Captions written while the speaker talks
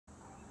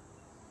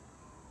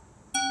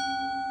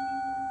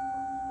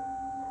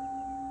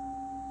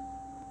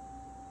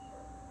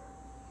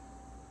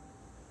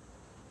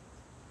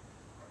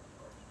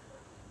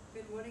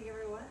Good morning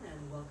everyone and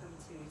welcome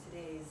to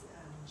today's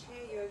chair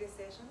yoga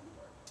session.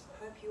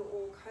 Hope you're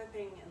all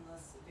coping in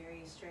this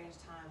very strange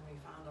time we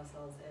found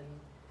ourselves in.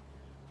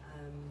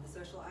 The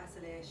social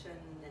isolation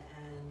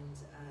and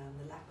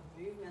the lack of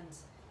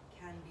movement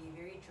can be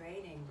very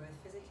draining both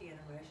physically and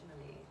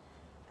emotionally.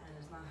 And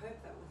it's my hope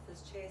that with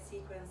this chair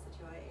sequence that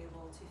you are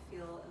able to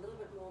feel a little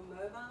bit more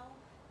mobile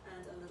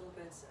and a little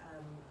bit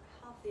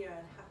healthier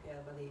and happier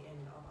by the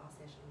end of our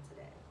session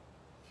today.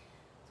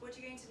 What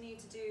you're going to need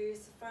to do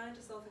is to find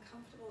yourself a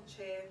comfortable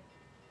chair,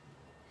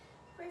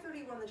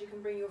 preferably one that you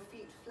can bring your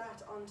feet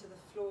flat onto the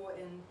floor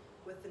in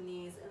with the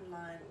knees in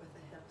line with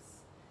the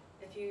hips.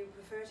 If you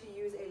prefer to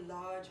use a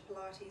large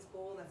Pilates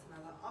ball, that's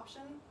another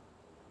option.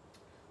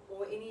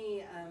 Or any,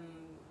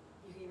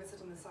 you can even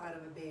sit on the side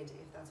of a bed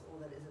if that's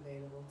all that is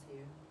available to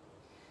you.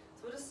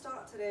 So we'll just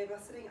start today by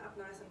sitting up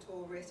nice and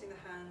tall, resting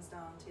the hands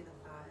down to the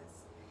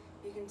thighs.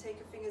 You can take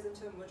your fingers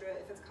into a mudra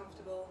if it's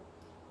comfortable,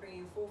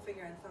 bringing your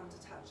forefinger and thumb to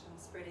touch and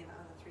spreading the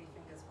other three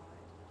fingers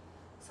wide.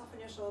 Soften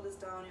your shoulders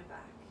down your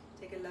back.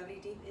 Take a lovely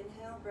deep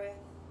inhale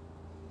breath.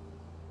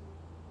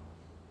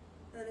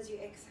 And then as you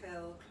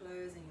exhale,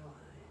 closing your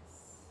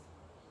eyes.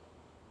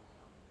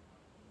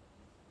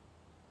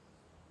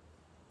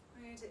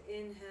 We're going to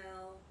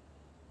inhale,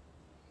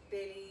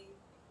 belly,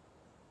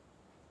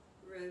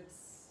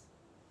 ribs,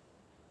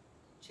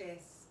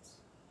 chest.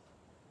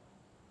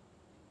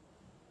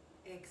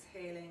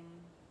 Exhaling,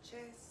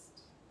 chest,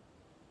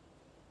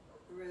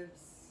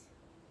 ribs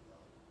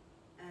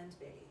and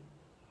belly.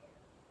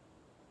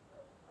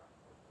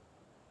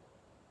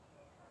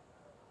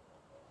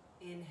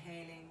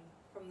 Inhaling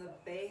from the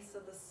base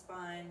of the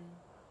spine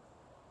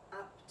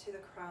up to the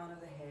crown of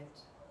the head.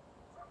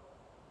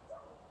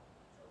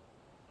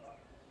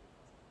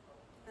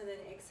 And then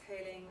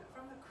exhaling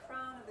from the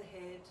crown of the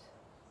head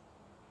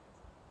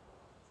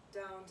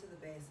down to the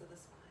base of the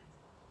spine.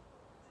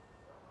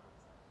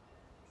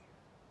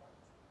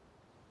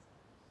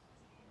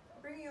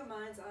 Bring your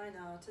mind's eye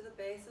now to the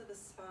base of the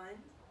spine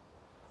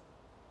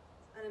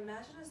and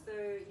imagine as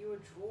though you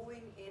are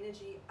drawing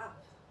energy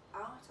up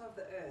out of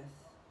the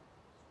earth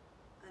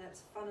and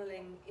it's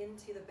funneling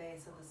into the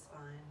base of the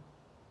spine.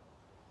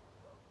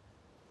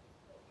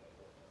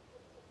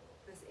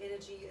 This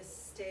energy is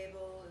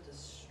stable, it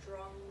is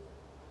strong,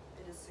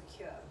 it is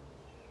secure.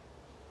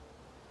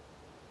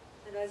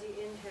 And as you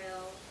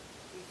inhale,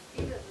 you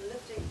feel it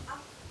lifting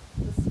up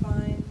the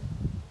spine,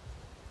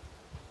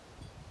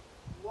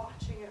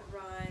 watching it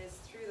rise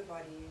through the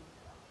body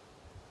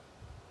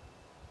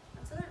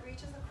until it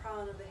reaches the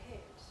crown of the head.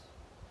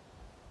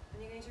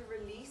 And you're going to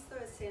release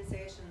those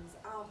sensations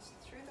out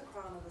through the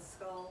crown of the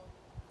skull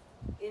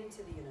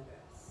into the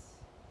universe.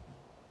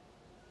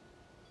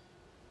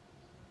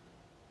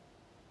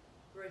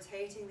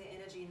 Rotating the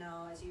energy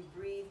now as you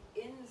breathe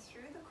in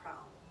through the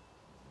crown.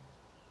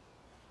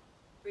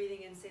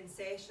 Breathing in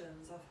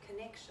sensations of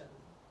connection,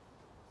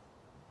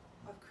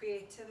 of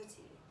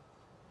creativity,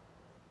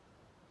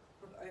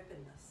 of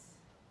openness.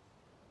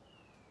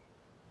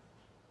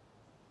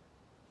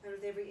 And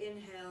with every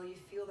inhale, you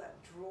feel that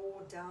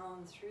draw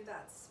down through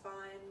that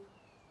spine,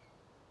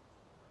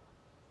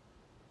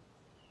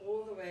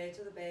 all the way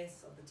to the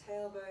base of the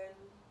tailbone,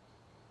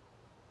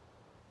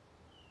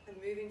 and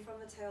moving from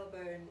the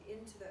tailbone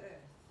into the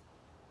earth.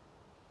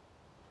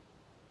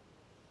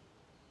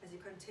 As you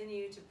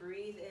continue to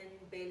breathe in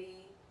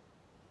belly,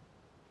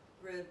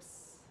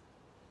 ribs,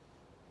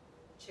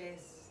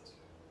 chest,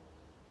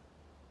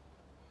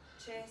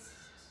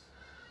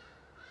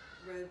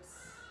 ribs,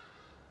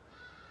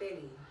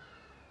 belly,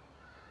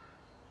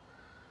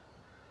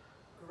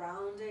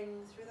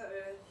 grounding through the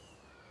earth,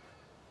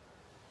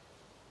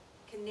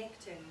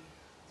 connecting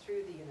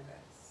through the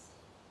universe.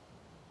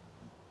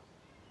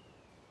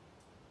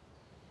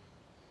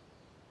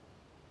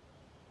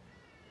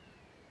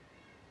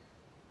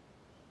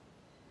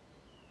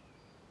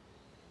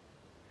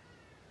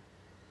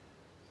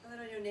 And then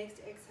on your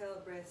next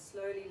exhale breath,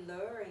 slowly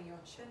lowering your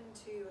chin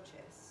to your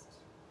chest.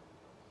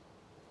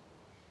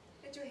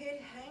 Let your head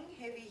hang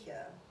heavy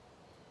here,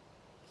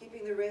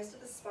 keeping the rest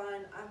of the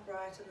spine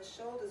upright and the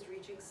shoulders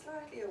reaching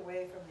slightly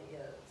away from the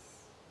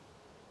ears.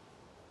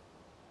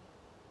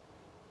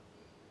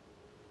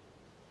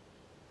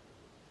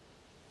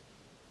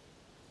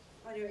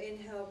 On your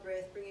inhale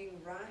breath,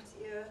 bringing right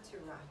ear to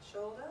right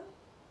shoulder.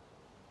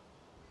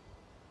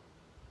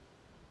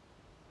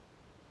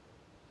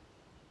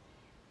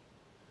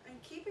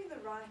 And keeping the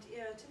right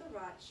ear to the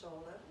right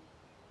shoulder,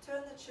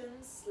 turn the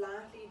chin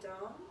slightly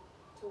down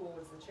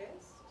towards the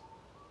chest.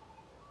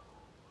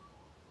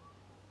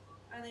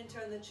 And then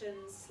turn the chin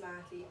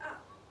slightly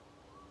up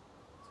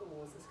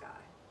towards the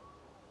sky.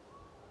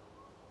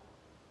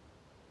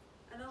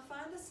 And now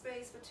find the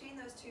space between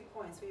those 2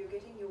 points where you're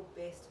getting your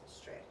best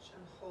stretch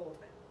and hold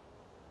them.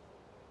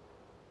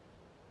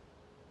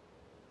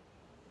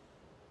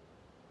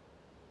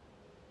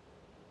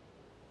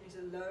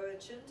 Need to lower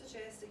chin to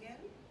chest again.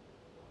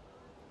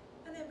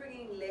 And then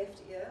bringing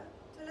left ear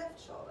to left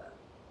shoulder.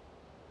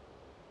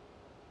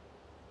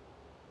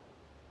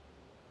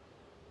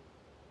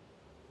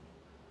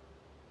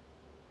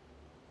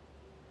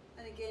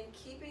 again,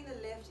 keeping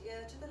the left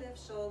ear to the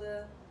left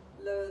shoulder,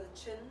 lower the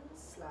chin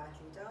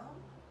slightly down.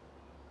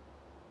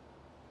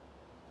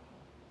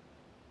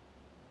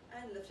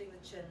 And lifting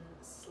the chin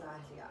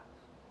slightly up.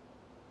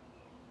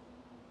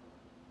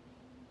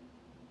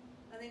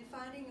 And then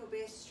finding your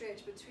best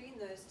stretch between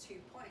those 2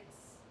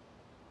 points.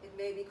 It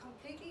may be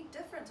completely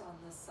different on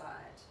this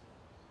side.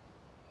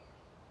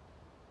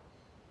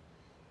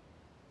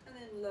 And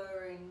then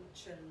lowering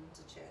chin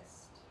to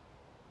chest.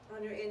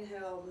 On your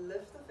inhale,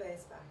 lift the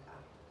face back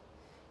up.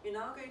 You're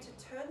now going to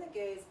turn the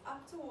gaze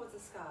up towards the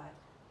sky,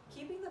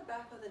 keeping the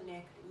back of the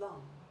neck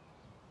long.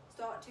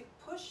 Start to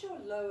push your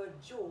lower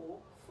jaw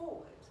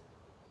forward.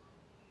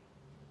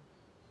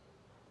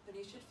 And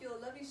you should feel a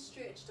lovely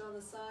stretch down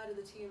the side of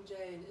the TMJ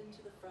and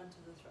into the front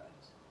of the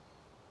throat.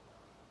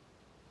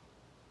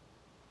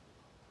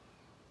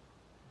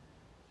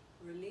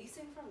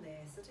 Releasing from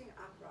there, sitting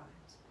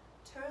upright.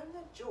 Turn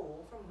the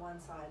jaw from one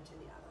side to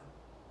the other.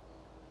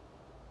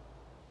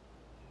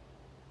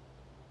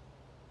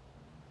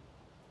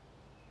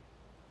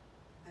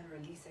 And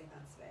releasing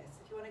that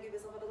space. If you want to give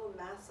yourself a little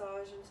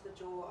massage into the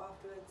jaw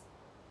afterwards,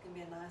 it can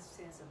be a nice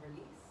sense of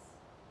release.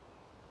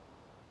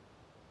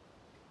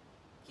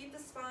 Keep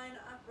the spine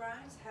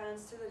upright,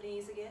 hands to the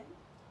knees again.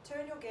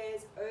 Turn your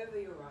gaze over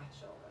your right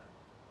shoulder.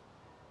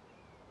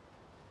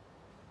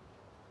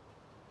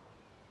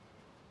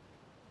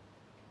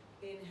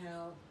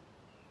 Inhale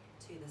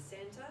to the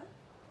center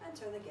and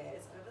turn the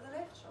gaze over the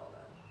left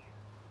shoulder.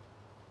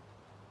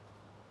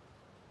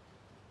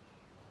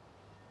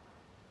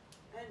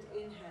 And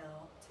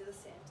inhale to the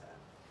center.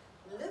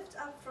 Lift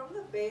up from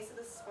the base of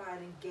the spine,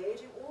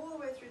 engaging all the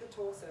way through the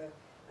torso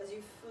as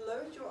you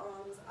float your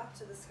arms up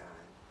to the sky.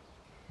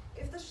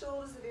 If the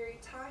shoulders are very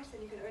tight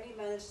and you can only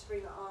manage to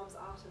bring the arms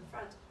out in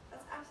front,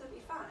 that's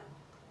absolutely fine.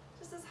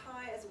 Just as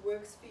high as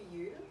works for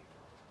you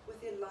with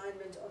the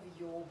alignment of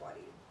your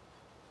body.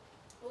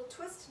 We'll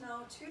twist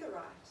now to the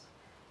right,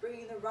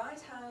 bringing the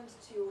right hand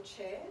to your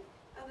chair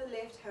and the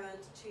left hand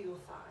to your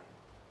thigh.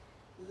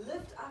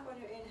 Lift up on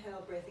your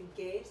inhale breath,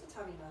 engage the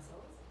tummy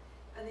muscles,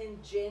 and then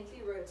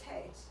gently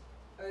rotate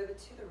over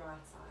to the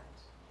right side.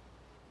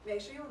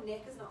 Make sure your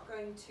neck is not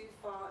going too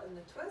far in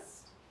the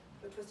twist.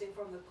 We're twisting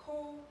from the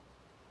core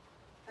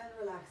and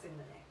relaxing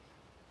the neck.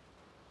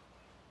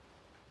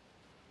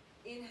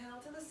 Inhale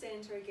to the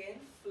center again,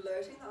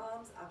 floating the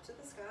arms up to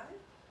the sky,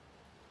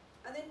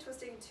 and then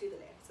twisting to the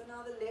left. So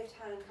now the left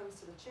hand comes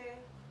to the chair,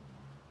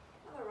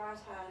 and the right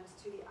hand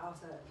to the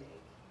outer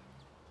leg.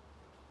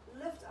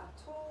 Lift up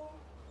tall,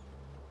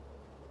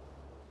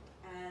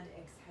 and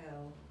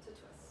exhale to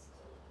twist.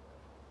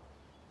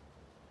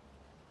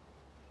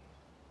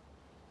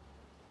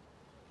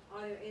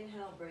 On your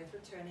inhale breath,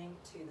 returning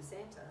to the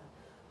center.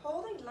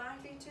 Holding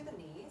lightly to the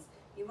knees,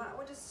 you might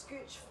want to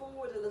scooch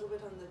forward a little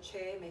bit on the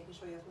chair, making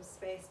sure you have some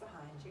space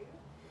behind you.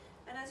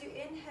 And as you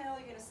inhale,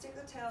 you're going to stick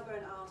the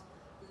tailbone out,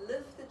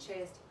 lift the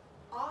chest,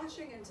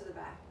 arching into the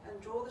back,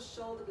 and draw the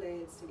shoulder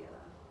blades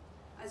together.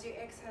 As you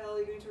exhale,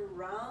 you're going to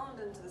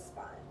round into the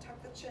spine,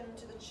 tuck the chin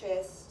to the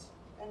chest,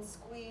 and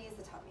squeeze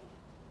the tummy.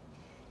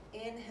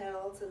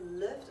 Inhale to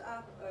lift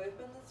up,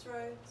 open the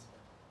throat,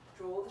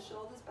 draw the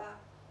shoulders back.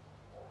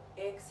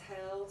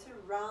 Exhale to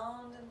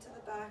round into the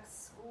back,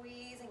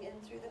 squeezing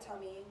in through the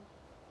tummy.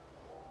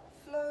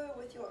 Flow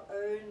with your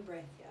own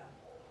breath here.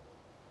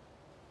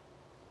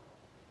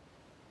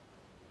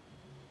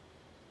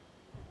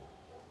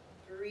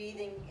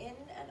 Breathing in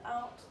and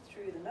out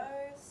through the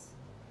nose.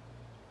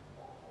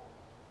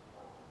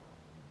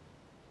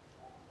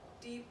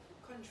 Deep,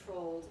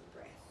 controlled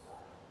breath.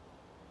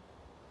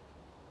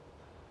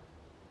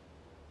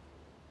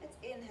 Let's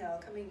inhale,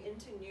 coming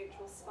into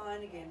neutral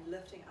spine again,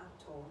 lifting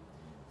up tall.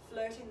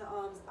 Floating the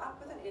arms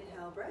up with an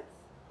inhale breath.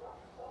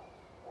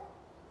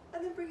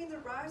 And then bringing the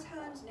right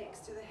hand next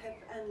to the hip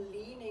and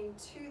leaning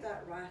to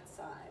that right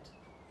side.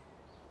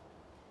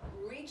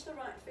 Reach the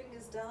right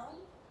fingers down,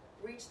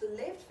 reach the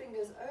left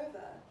fingers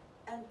over,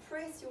 and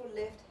press your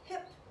left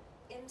hip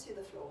into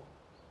the floor.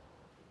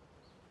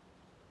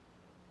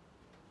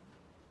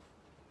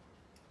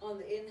 On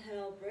the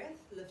inhale breath,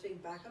 lifting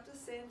back up to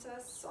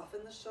center,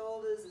 soften the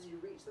shoulders as you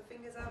reach the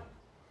fingers up.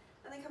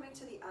 And then coming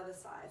to the other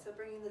side, so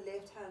bringing the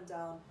left hand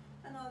down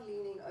and now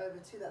leaning over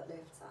to that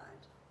left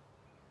side.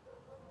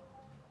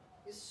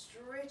 You're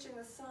stretching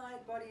the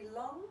side body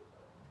long,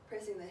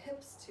 pressing the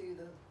hips to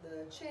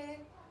the chair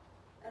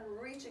and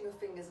reaching the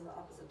fingers in the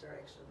opposite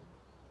direction.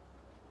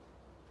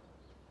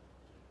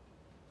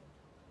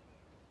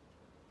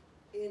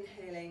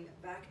 Inhaling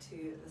back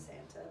to the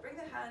center. Bring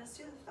the hands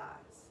to the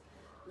thighs.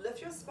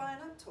 Lift your spine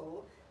up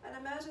tall and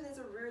imagine there's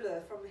a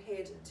ruler from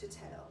head to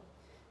tail.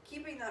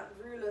 Keeping that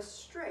ruler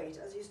straight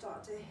as you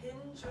start to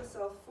hinge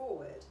yourself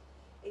forward,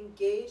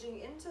 engaging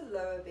into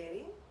lower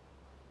belly.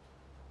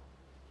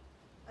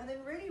 And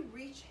then really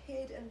reach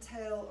head and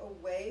tail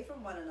away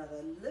from one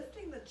another,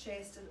 lifting the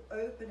chest and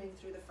opening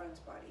through the front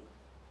body.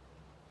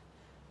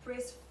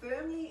 Press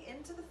firmly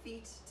into the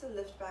feet to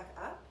lift back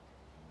up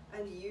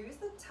and use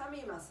the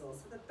tummy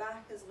muscles so the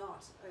back is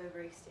not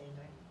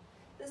overextending.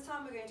 This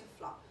time we're going to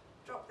flop.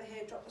 Drop the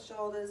head, drop the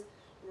shoulders,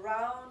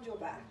 round your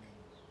back,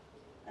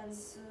 and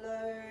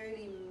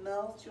slowly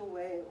melt your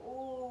way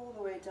all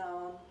the way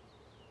down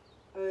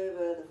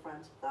over the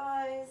front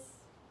thighs.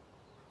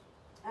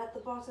 At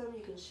the bottom,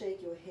 you can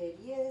shake your head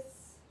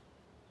yes,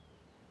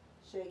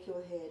 shake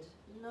your head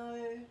no,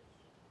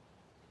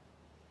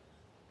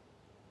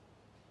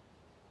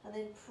 and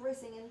then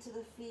pressing into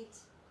the feet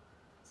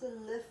to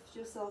lift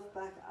yourself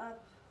back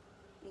up.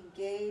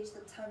 Engage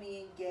the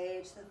tummy,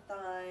 engage the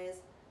thighs,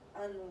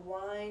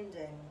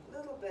 unwinding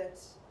little bit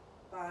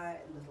by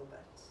little bit.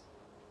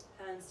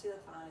 Hands to the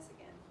thighs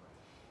again.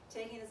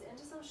 Taking us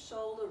into some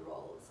shoulder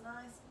rolls,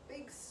 nice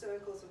big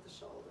circles with the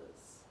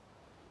shoulders.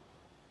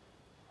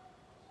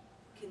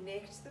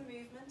 Connect the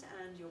movement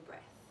and your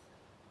breath.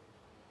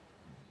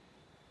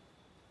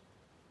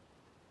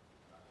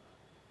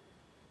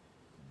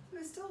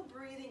 We're still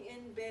breathing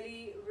in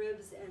belly,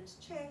 ribs and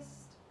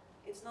chest.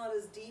 It's not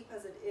as deep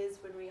as it is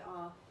when we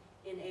are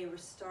in a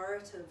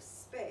restorative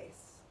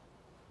space.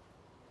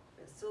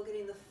 We're still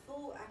getting the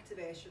full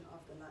activation of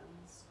the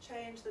lungs.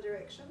 Change the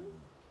direction.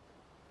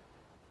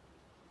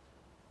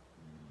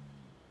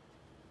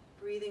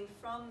 Breathing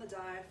from the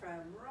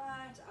diaphragm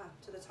right up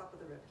to the top of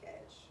the rib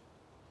cage.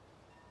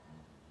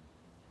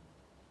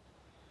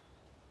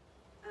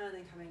 And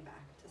then coming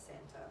back to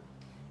center.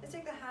 Let's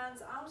take the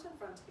hands out in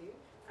front of you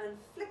and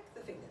flick the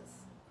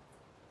fingers.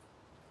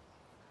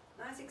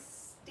 Nice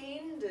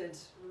extended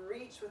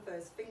reach with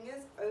those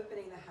fingers,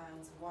 opening the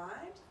hands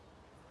wide.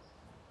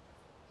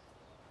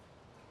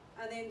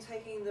 And then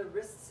taking the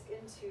wrists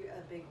into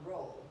a big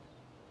roll.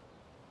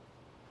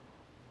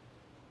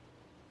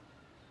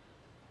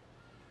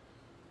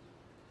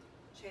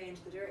 Change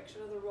the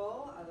direction of the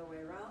roll, other way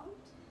around.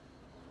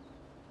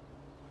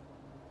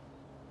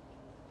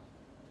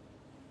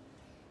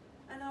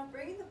 And now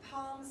bring the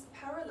palms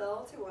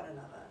parallel to one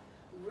another.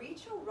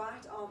 Reach your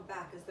right arm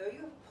back as though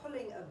you're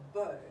pulling a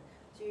bow.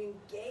 So you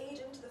engage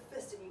into the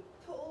fist and you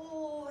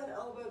pull that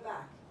elbow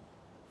back,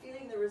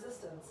 feeling the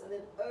resistance, and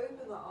then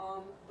open the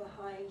arm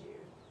behind you.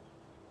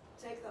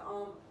 Take the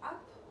arm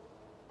up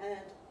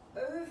and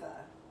over,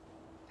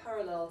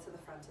 parallel to the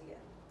front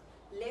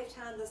again. Left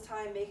hand this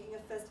time making a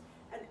fist,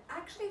 and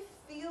actually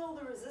feel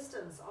the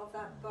resistance of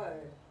that bow.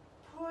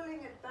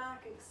 Pulling it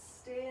back,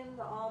 extend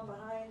the arm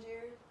behind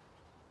you,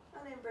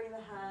 and then bring the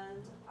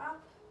hand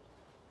up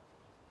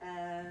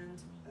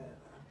and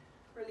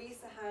over. Release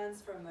the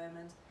hands for a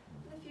moment,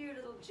 and a few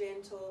little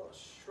gentle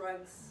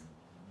shrugs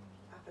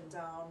up and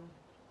down.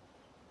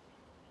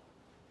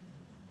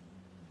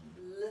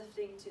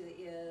 Lifting to the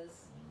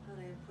ears, and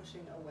then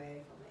pushing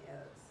away from the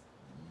ears.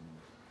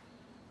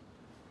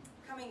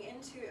 Coming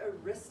into a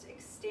wrist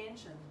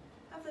extension.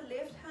 Have the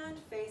left hand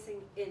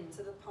facing in,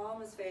 so the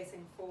palm is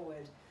facing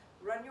forward.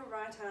 Run your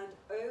right hand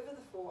over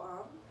the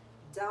forearm,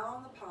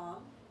 down the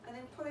palm, and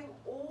then pulling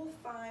all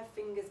 5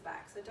 fingers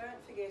back, so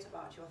don't forget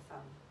about your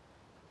thumb.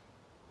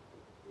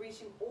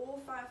 Reaching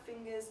all 5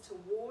 fingers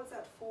towards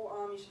that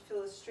forearm, you should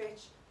feel a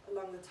stretch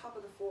along the top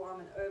of the forearm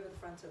and over the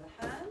front of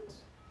the hand.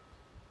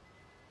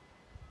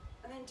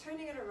 And then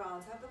turning it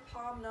around, so have the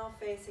palm now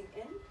facing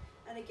in,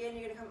 and again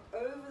you're going to come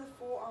over the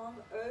forearm,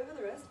 over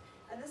the wrist,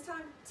 and this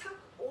time tuck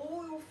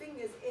all your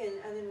fingers in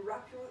and then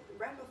wrap your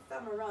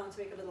thumb around to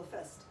make a little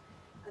fist.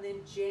 And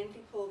then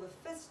gently pull the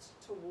fist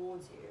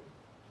towards you.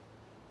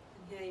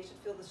 And here you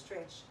should feel the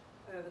stretch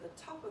over the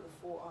top of the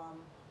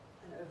forearm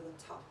and over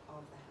the top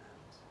of the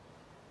hand.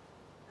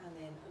 And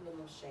then a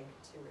little shake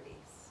to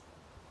release.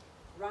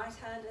 Right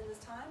hand in this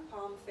time,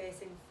 palm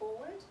facing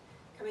forward,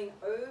 coming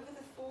over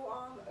the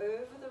forearm,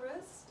 over the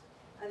wrist,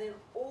 and then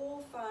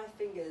all 5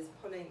 fingers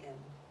pulling in.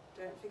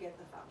 Don't forget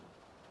the thumb.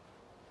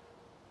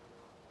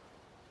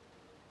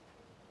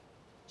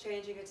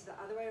 Changing it to the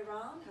other way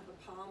around, have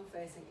the palm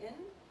facing in,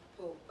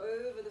 pull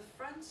over the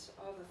front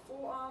of the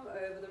forearm,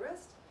 over the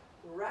wrist,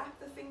 wrap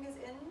the fingers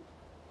in,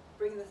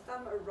 bring the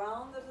thumb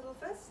around the little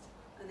fist,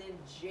 and then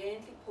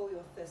gently pull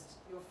your fist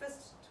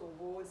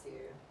towards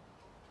you.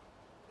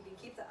 You can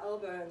keep the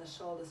elbow and the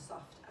shoulder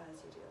soft as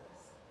you do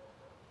this.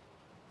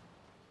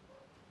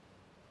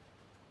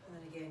 And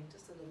then again,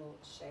 just a little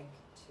shake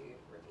to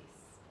release.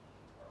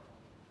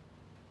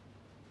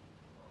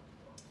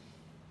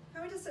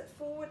 Going to sit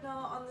forward now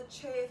on the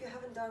chair if you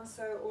haven't done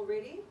so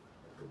already.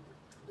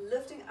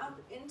 Lifting up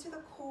into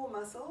the core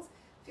muscles,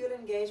 feel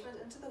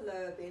engagement into the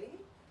lower belly.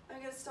 I'm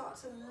going to start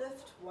to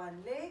lift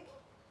one leg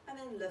and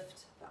then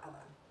lift the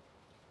other.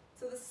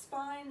 So the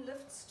spine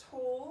lifts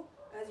tall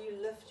as you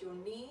lift your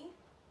knee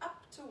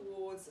up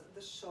towards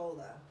the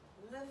shoulder.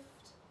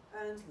 Lift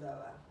and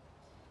lower.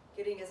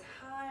 Getting as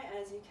high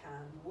as you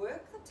can.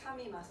 Work the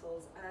tummy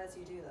muscles as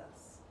you do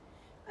this.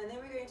 And then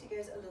we're going to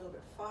get a little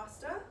bit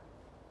faster.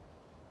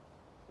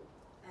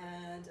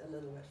 And a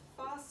little bit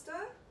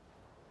faster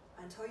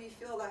until you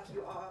feel like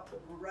you are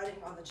running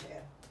on the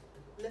chair.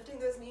 Lifting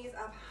those knees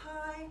up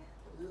high,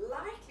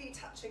 lightly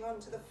touching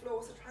onto the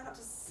floor, so try not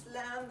to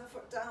slam the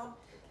foot down.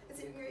 As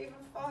you go even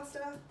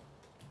faster.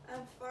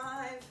 And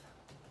 5,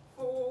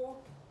 4,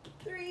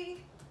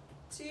 3,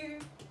 2,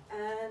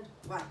 and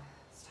 1.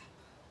 Stop.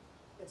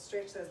 Let's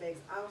stretch those legs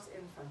out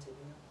in front of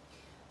you.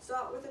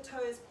 Start with the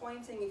toes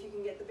pointing. If you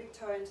can get the big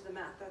toe into the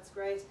mat, that's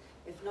great.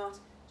 If not,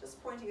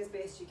 just pointing as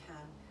best you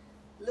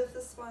can. Lift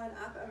the spine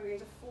up and we're going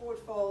to forward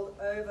fold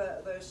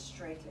over those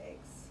straight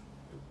legs.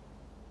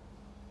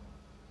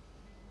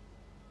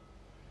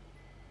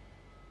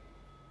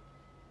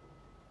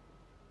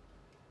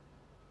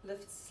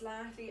 Lift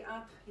slightly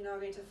up. You're now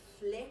going to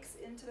flex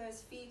into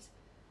those feet,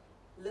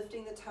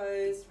 lifting the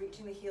toes,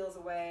 reaching the heels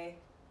away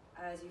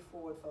as you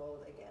forward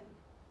fold again.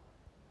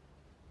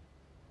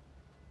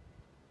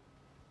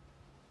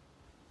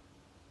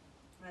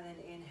 And then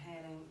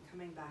inhaling,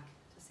 coming back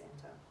to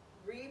center.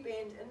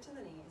 Rebend into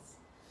the knees.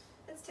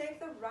 Let's take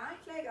the right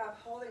leg up,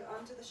 holding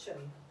onto the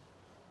shin.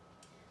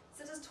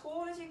 Sit as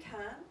tall as you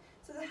can.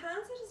 So the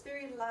hands are just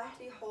very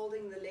lightly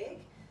holding the leg.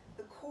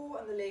 The core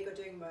and the leg are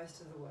doing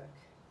most of the work.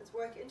 Let's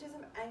work into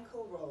some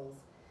ankle rolls.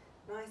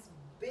 Nice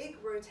big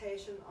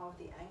rotation of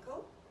the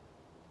ankle.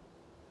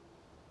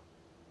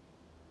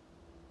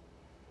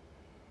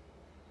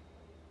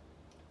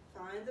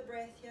 Find the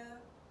breath here.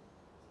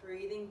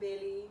 Breathing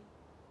belly,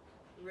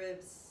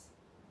 ribs,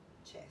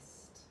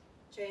 chest.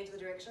 Change the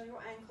direction of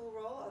your ankle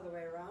roll, other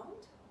way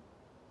around.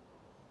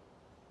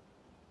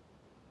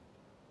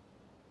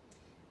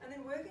 And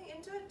then working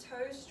into a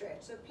toe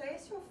stretch. So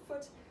place your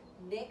foot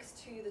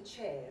next to the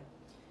chair.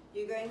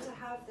 You're going to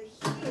have the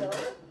heel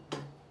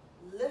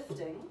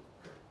lifting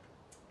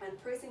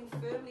and pressing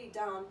firmly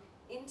down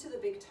into the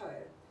big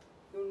toe.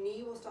 Your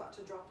knee will start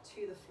to drop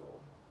to the floor.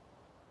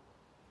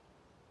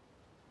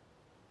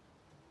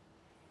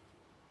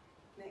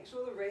 Make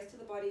sure the rest of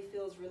the body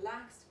feels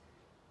relaxed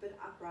but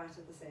upright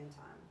at the same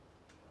time.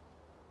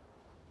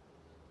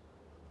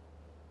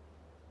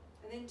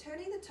 And then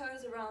turning the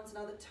toes around, so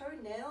now the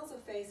toenails are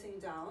facing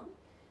down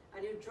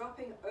and you're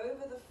dropping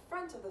over the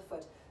front of the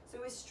foot. So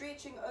we're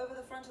stretching over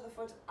the front of the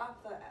foot,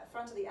 up the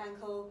front of the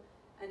ankle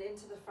and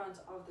into the front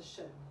of the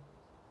shin.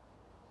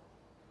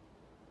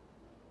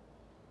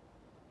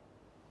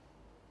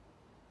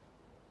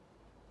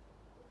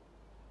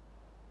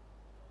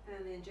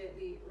 And then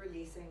gently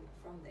releasing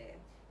from there.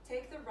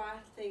 Take the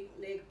right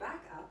leg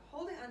back up,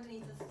 holding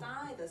underneath the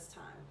thigh this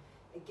time.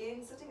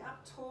 Again, sitting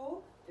up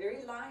tall,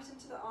 very light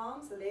into the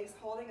arms, the legs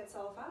holding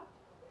itself up.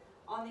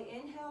 On the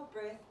inhale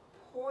breath,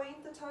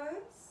 point the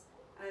toes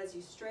as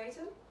you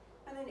straighten,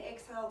 and then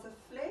exhale to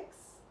flex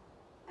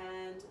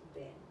and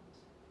bend.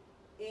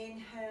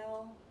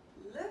 Inhale,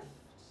 lift,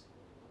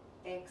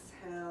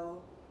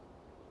 exhale,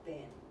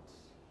 bend.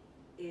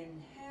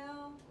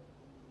 Inhale,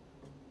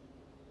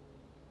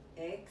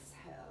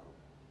 exhale.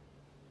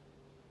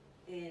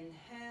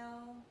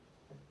 Inhale,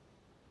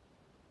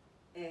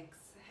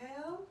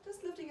 exhale,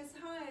 just lifting as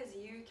high as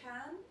you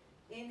can.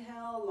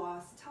 Inhale,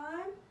 last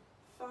time.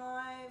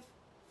 5,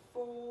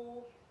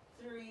 4,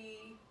 3,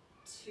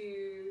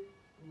 2,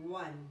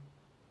 1.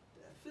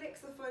 Flex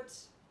the foot,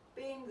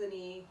 bend the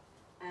knee,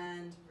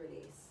 and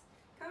release.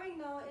 Coming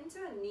now into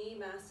a knee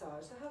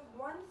massage. So have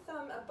one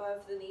thumb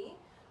above the knee,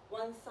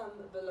 one thumb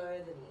below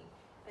the knee.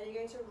 And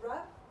you're going to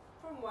rub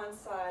from one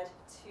side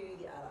to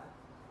the other.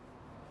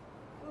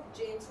 A little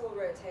gentle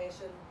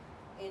rotation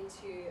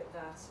into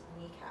that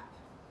kneecap.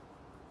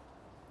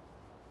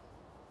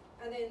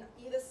 And then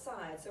either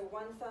side, so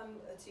one thumb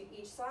to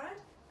each side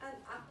and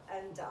up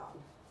and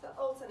down. So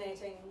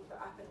alternating the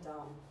up and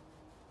down.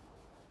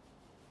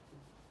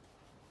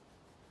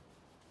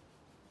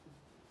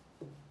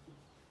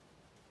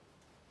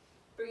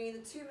 Bringing the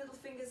 2 middle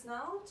fingers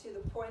now to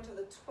the point of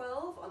the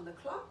 12 on the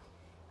clock.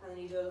 And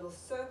then you do a little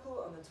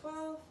circle on the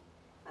 12.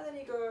 And then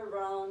you go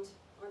around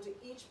onto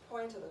each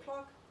point of the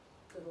clock.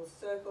 Little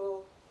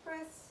circle,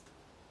 press,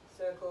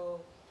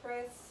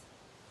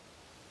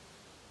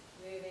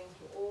 moving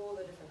through all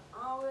the different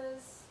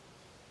hours.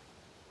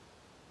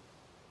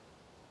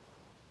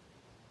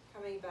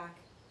 Coming back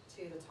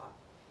to the top.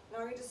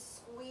 Now we're going to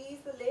squeeze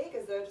the leg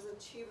as though it was a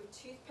tube of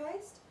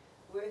toothpaste,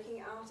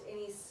 working out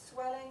any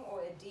swelling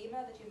or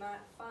edema that you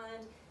might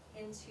find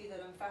into the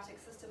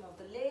lymphatic system of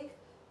the leg,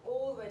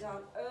 all the way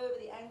down over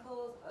the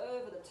ankles,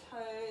 over the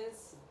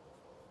toes,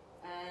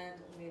 and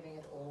moving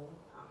it all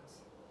out.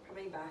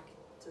 Coming back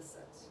to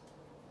sit.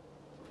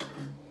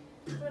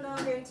 We're now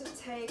going to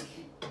take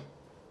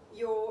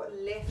your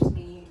left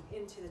knee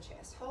into the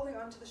chest, holding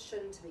onto the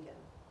shin to begin.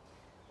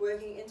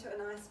 Working into a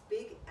nice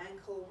big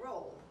ankle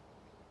roll.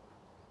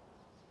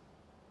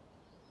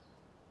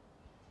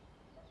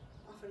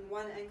 Often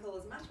one ankle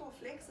is much more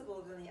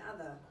flexible than the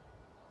other.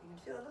 You can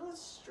feel a little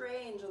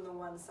strange on the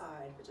one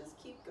side, but just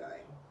keep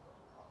going.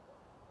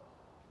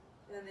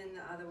 And then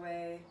the other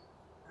way,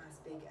 nice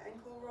big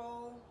ankle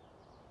roll.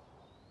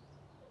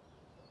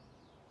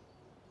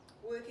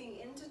 Working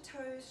into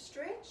toe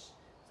stretch,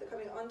 so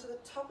coming onto the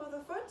top of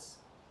the foot,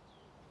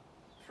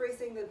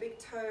 pressing the big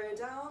toe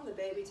down, the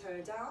baby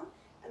toe down,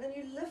 and then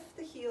you lift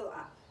the heel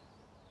up.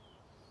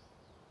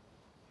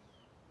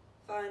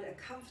 Find a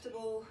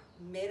comfortable,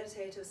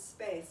 meditative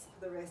space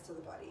for the rest of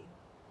the body.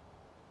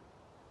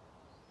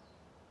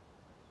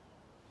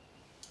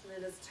 And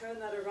then let's turn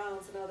that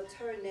around, so now the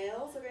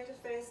toenails are going to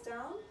face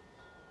down.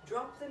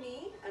 Drop the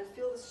knee and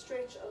feel the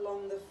stretch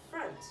along the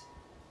front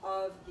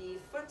of the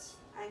foot,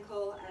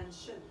 ankle and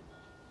shin.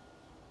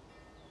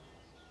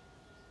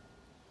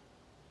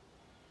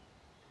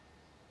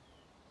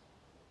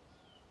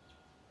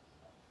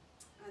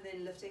 And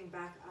then lifting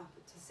back up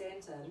to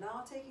center.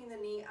 Now taking the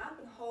knee up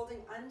and holding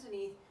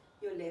underneath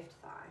your left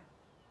thigh.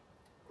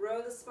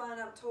 Grow the spine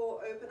up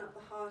tall, open up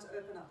the heart,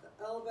 open up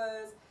the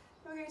elbows.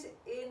 We're going to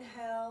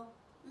inhale,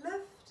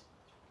 lift,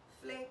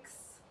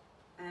 flex,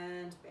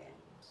 and bend.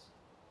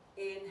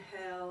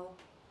 Inhale,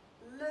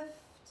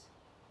 lift,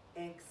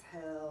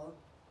 exhale,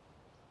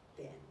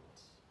 bend.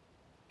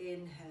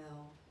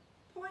 Inhale,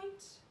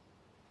 point,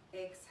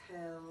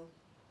 exhale,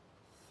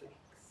 flex.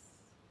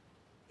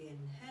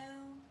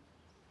 Inhale,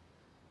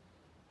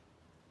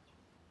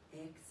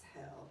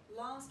 exhale.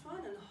 Last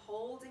one, and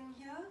holding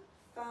here.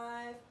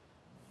 5,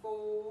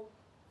 4,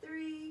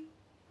 3,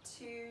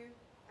 2,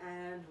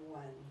 and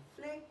 1.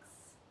 Flex,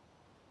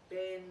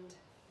 bend,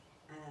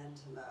 and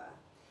lower.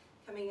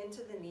 Coming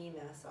into the knee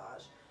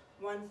massage.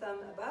 One thumb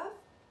above,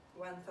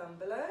 one thumb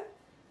below,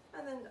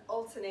 and then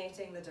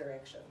alternating the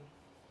direction.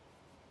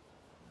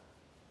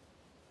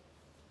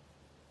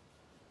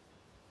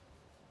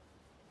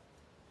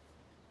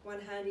 One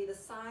hand either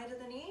side of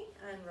the knee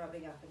and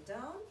rubbing up and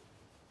down.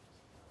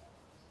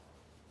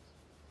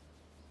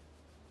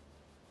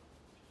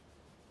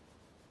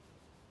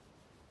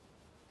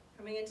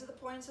 Coming into the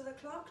point of the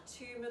clock,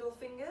 2 middle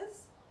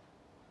fingers,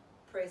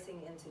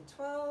 pressing into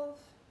 12,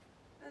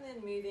 and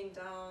then moving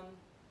down,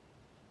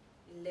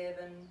 11,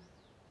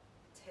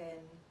 10,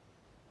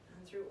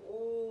 and through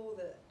all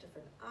the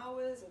different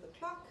hours of the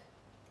clock.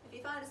 If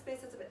you find a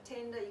space that's a bit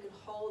tender, you can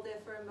hold there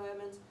for a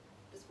moment,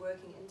 just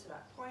working into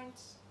that point.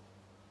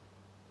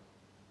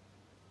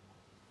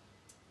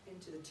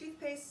 Into the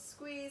toothpaste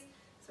squeeze,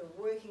 so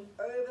working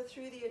over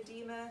through the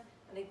edema.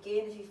 And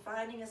again, if you're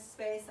finding a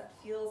space that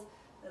feels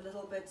a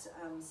little bit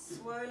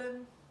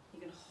swollen,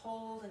 you can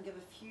hold and give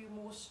a few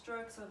more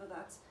strokes over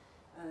that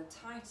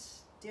tight,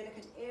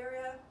 delicate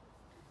area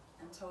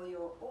until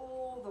you're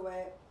all the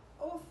way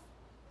off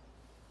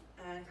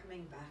and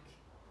coming back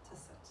to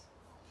sit.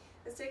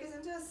 Let's take us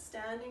into a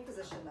standing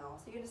position now.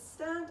 So you're going to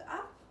stand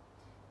up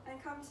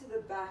and come to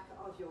the back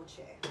of your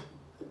chair.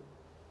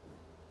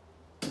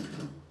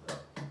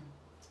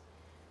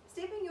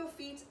 Stepping your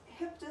feet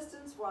hip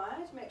distance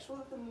wide, make sure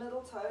that the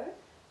middle toe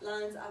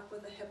lines up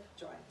with the hip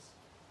joint.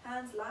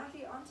 Hands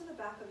lightly onto the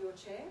back of your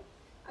chair,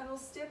 and we'll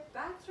step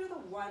back through the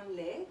one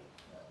leg,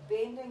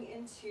 bending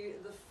into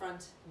the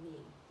front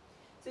knee.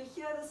 So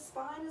here the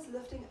spine is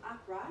lifting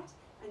upright,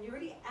 and you're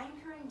really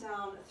anchoring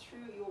down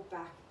through your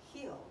back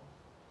heel.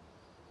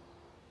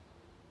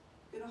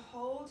 You're going to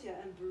hold here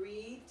and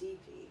breathe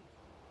deeply.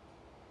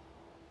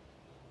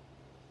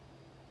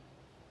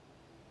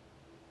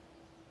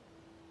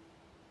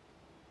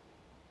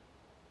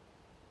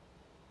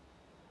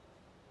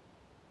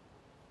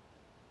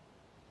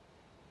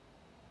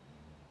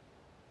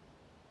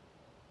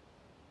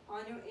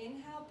 On your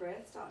inhale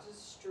breath, start to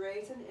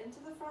straighten into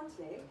the front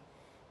leg,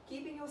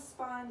 keeping your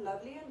spine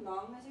lovely and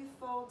long as you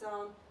fold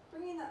down,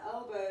 bringing the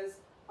elbows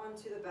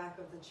onto the back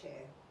of the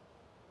chair.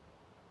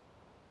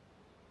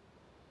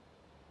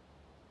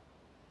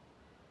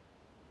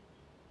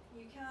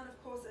 You can,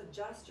 of course,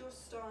 adjust your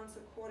stance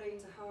according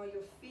to how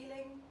you're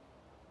feeling.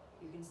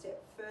 You can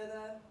step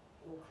further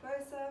or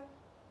closer.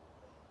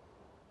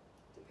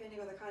 Depending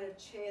on the kind of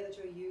chair that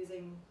you're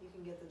using, you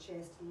can get the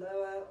chest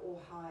lower or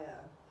higher.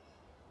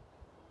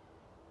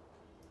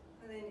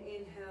 And then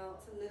inhale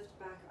to lift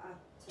back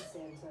up to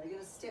center. You're going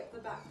to step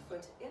the back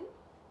foot in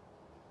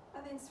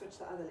and then switch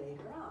the other leg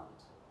around.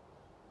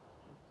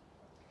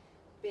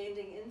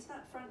 Bending into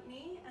that front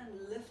knee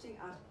and lifting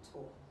up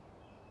tall.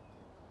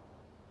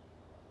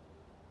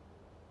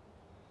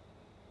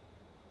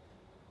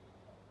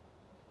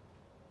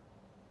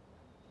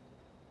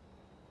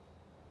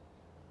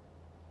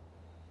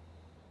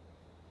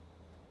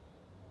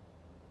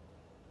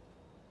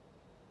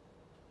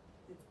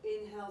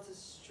 Inhale to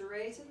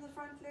straighten the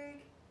front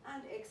leg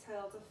and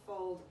exhale to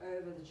fold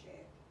over the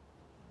chair.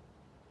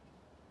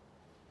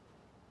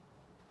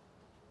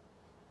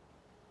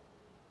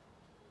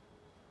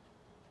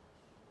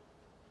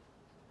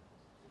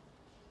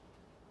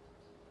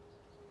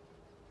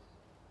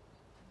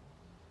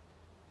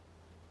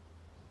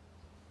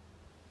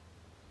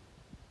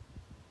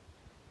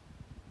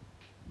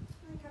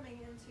 And coming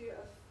into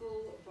a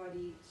full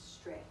body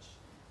stretch.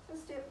 So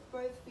step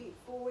both feet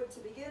forward to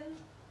begin.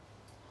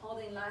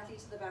 Holding lightly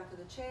to the back of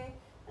the chair,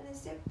 and then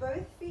step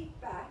both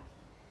feet back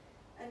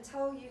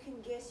until you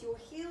can get your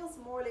heels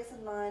more or less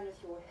in line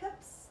with your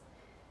hips.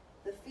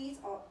 The feet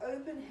are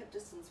open, hip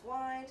distance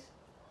wide,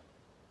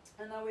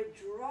 and now we're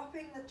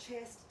dropping the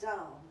chest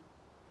down.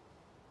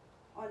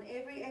 On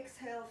every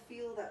exhale,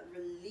 feel that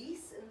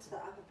release into the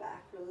upper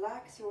back.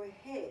 Relax your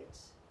head.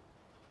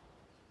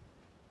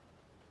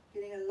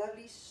 Getting a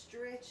lovely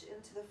stretch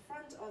into the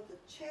front of the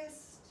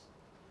chest,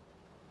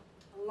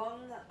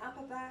 along the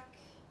upper back,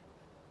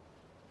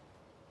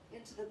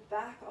 into the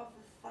back of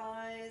the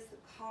thighs, the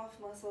calf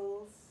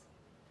muscles.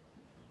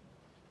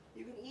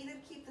 You can either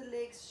keep the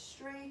legs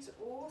straight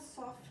or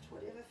soft,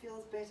 whatever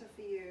feels better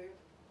for you.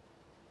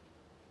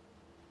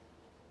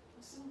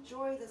 Just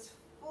enjoy this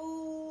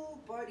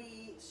full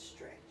body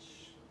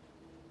stretch,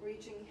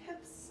 reaching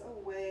hips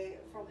away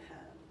from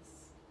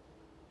hands.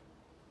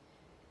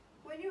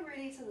 When you're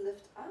ready to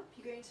lift up,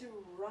 you're going to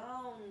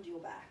round your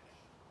back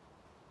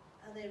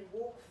and then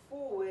walk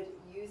forward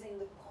using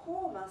the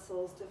core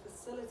muscles to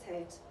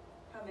facilitate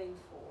coming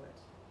forward.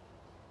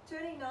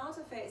 Turning now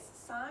to face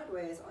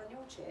sideways on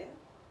your chair.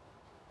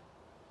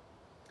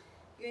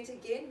 You're going to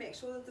again make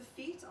sure that the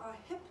feet are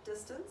hip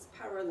distance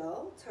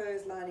parallel,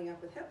 toes lining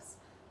up with hips,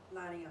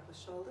 lining up with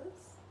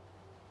shoulders.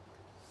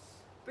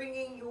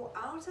 Bringing your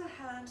outer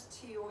hand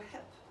to your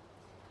hip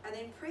and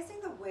then pressing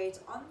the weight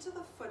onto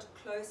the foot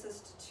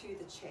closest to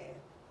the chair.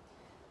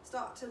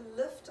 Start to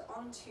lift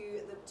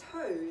onto the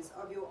toes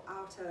of your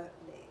outer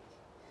leg.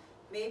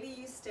 Maybe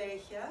you stay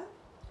here,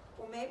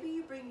 or maybe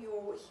you bring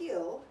your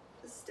heel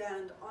to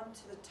stand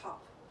onto the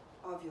top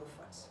of your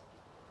foot.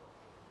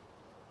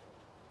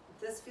 If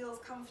this feels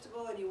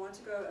comfortable and you want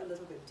to go a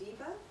little bit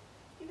deeper,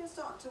 you can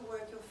start to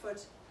work your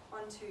foot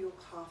onto your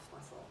calf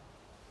muscle.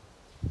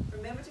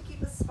 Remember to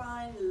keep the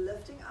spine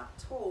lifting up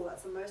tall.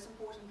 That's the most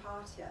important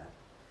part here.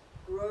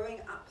 Growing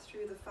up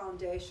through the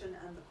foundation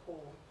and the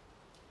core.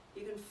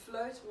 You can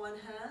float one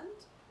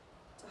hand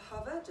to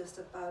hover just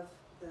above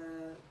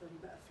the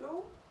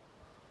floor.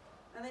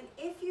 And then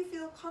if you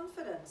feel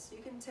confident,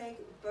 you can take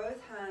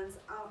both hands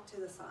out to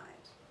the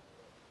side.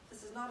 If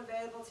this is not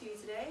available to you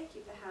today,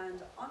 keep the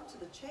hand onto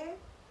the chair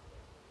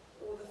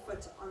or the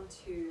foot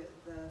onto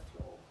the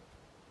floor.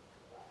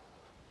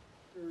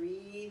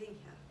 Breathing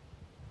here.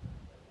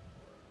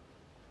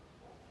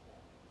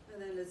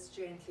 And then let's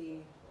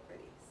gently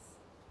release.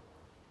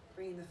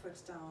 Bringing the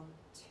foot down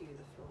to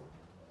the floor.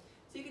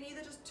 So you can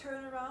either just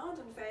turn around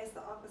and face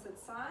the opposite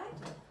side,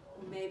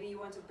 or maybe you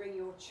want to bring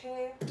your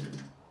chair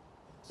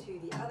to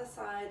the other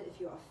side if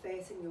you are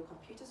facing your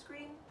computer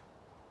screen.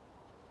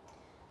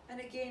 And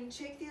again,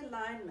 check the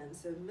alignment.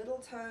 So middle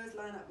toes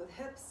line up with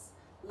hips,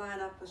 line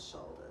up with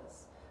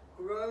shoulders.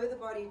 Grow the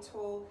body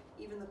tall,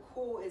 even the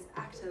core is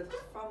active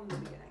from the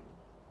beginning.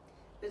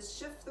 Let's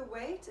shift the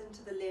weight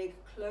into the leg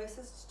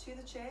closest to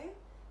the chair,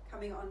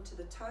 coming onto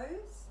the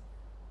toes,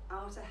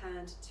 outer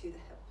hand to the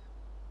hip.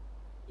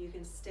 You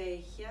can stay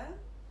here,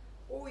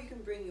 or you can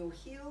bring your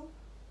heel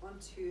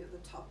onto the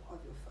top of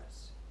your foot.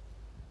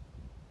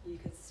 You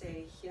can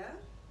stay here,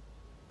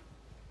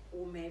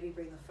 or maybe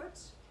bring the foot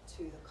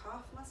to the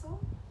calf muscle.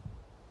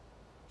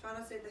 Try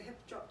not to let the hip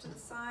drop to the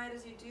side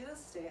as you do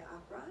this. Stay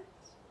upright.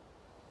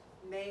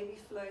 Maybe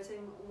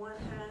floating one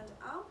hand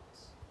out.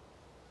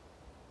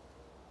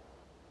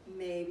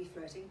 Maybe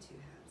floating two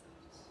hands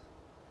out.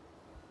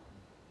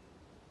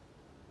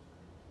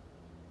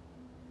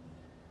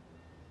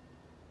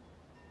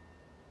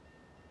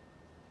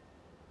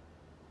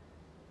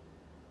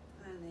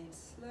 And then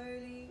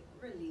slowly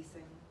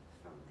releasing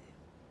from there.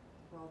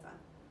 Well done.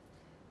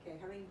 Okay,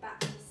 coming back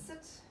to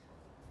sit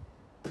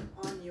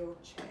on your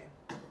chair.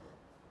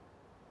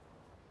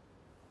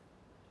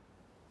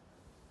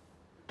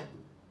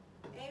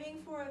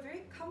 Aiming for a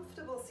very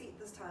comfortable seat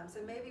this time.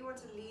 So maybe you want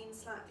to lean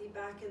slightly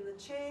back in the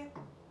chair,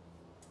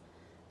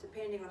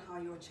 depending on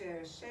how your chair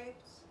is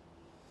shaped.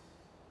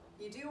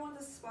 You do want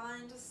the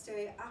spine to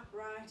stay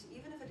upright,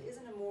 even if it is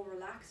in a more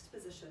relaxed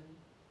position,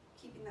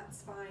 keeping that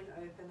spine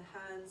open,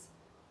 hands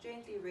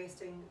gently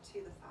resting to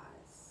the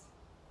thighs.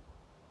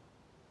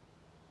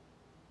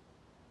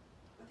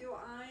 With your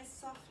eyes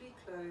softly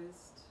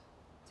closed,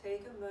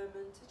 take a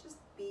moment to just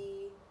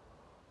be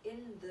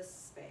in this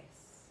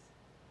space,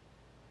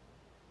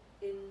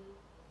 in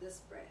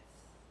this breath,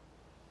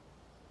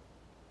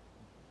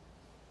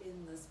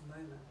 in this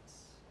moment.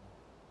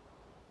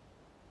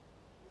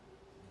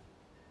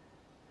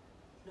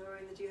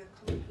 Knowing that you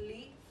have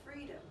complete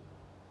freedom.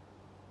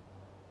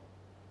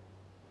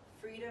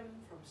 Freedom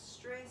from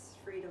stress,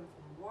 freedom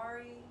from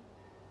worry.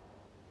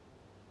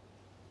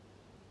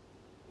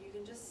 You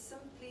can just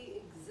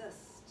simply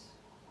exist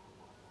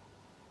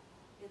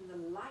in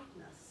the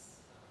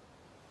lightness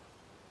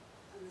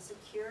and the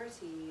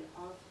security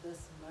of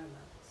this moment.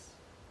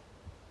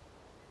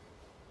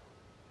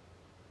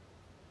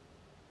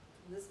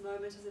 And this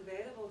moment is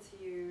available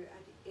to you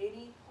at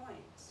any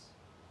point.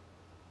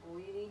 All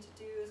you need to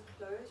do is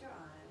close your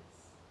eyes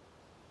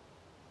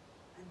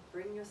and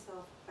bring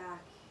yourself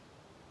back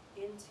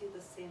into the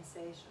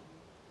sensation.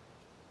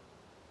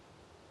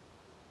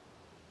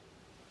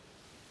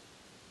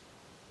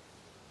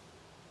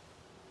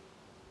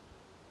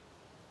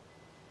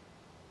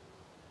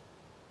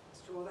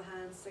 Let's draw the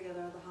hands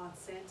together at the heart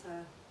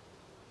center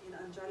in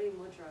Anjali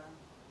Mudra,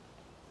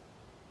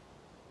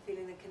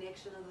 feeling the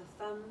connection of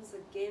the thumbs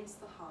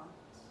against the heart.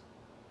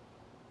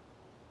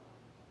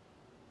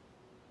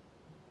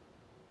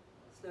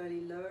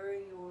 Slowly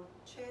lowering your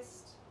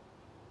chest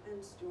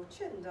and your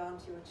chin down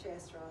to your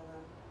chest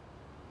rather.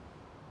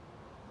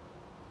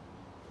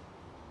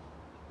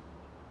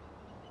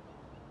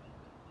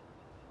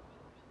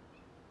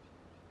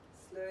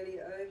 Slowly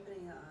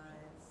opening your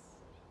eyes.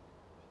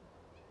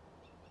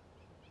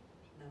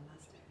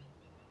 Namaste.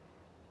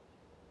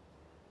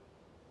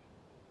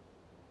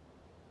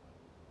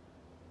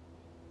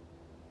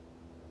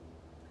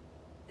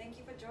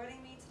 thank you for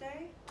joining me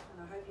today,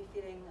 and I hope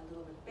you're feeling a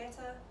little bit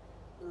better,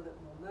 a little bit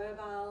more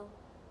mobile,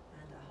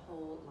 and a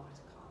whole lot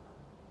calmer.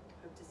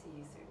 Hope to see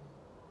you soon.